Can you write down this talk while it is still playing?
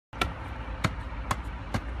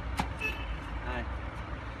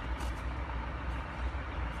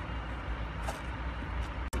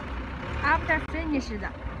finished,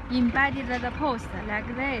 embedded the post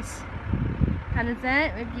like this. And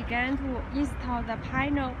then we began to install the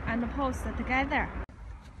panel and post together.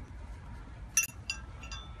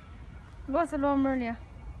 螺丝螺门的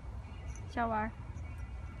小弯。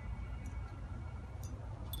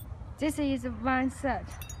This is one set.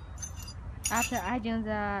 After adding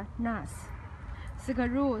the nuts,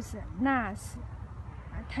 screws, nuts,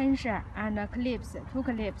 tension, and clips, 2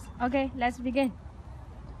 clips. Okay, let's begin.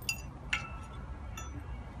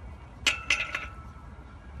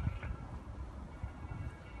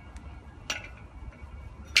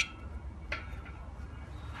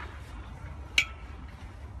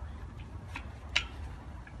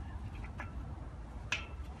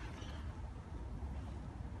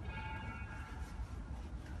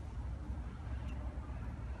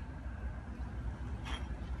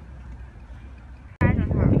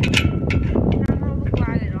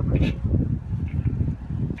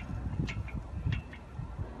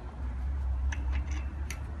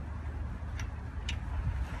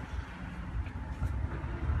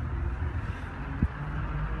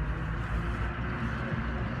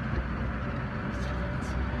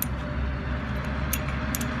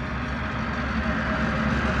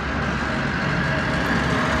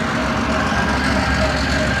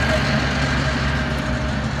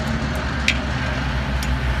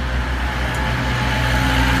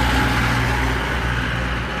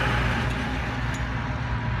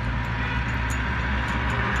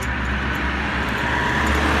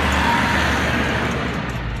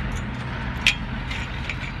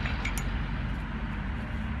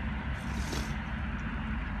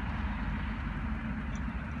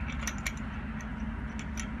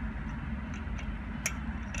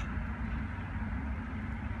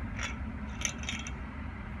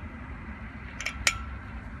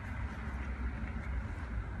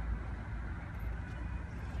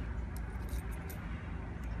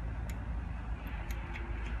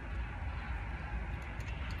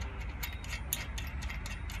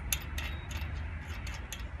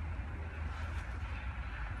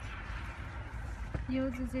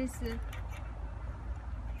 Use this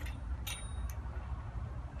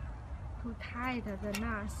to tight the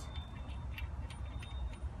nuts.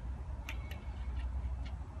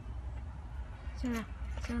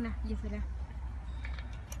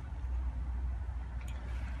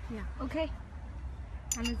 Yeah, okay.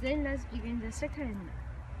 And then let's begin the second.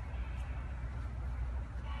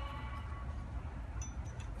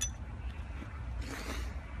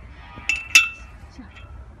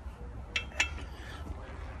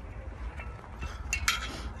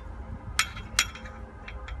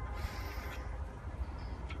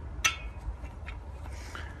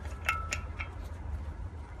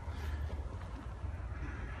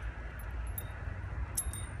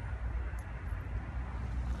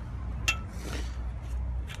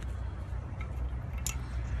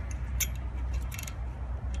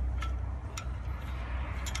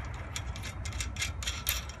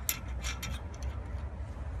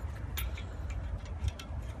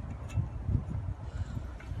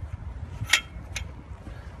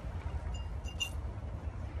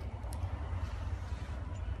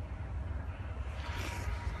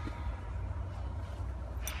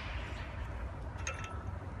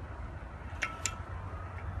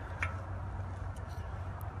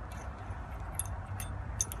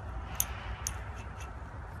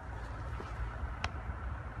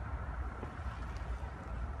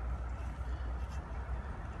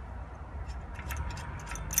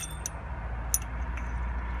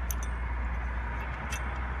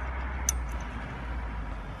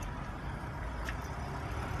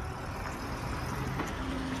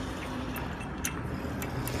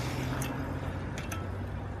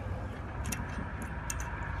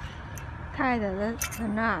 Tied the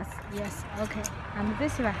nuts. Yes, okay. And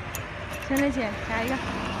this one. 行了姐，下一个。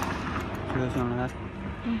这个行了。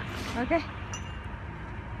OK。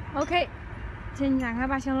OK。姐，你看看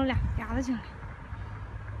把行了俩压就行了。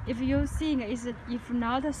If you think if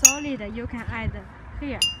not solid, you can add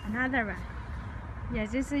here another one. Yeah,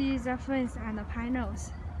 this is the fence and the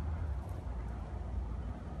panels.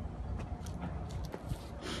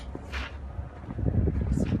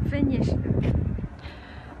 It's finished.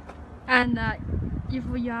 And if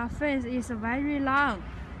your fence is very long,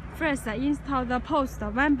 first install the post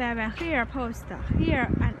one by one. Here post, here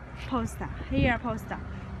and post, here post,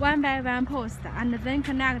 one by one post, and then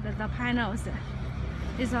connect the panels.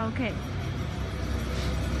 It's okay.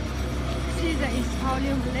 See the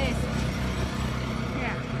installing place.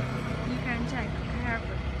 Here, you can check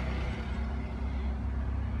carefully.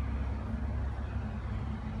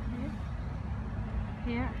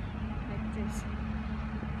 Here, like this.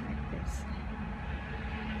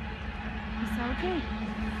 okay.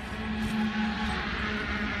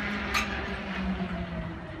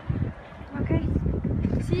 Okay,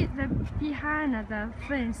 see the behind the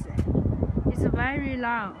fence is very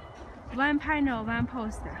long. One panel, one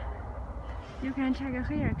post. You can check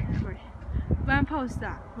here carefully. One post,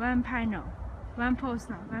 one panel, one post,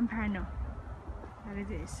 one panel. Like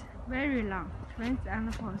this, very long fence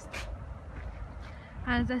and post.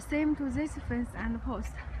 And the same to this fence and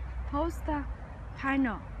post. Post,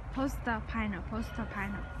 panel, post, panel, post,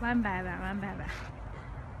 panel. One by one, one by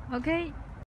one. Okay.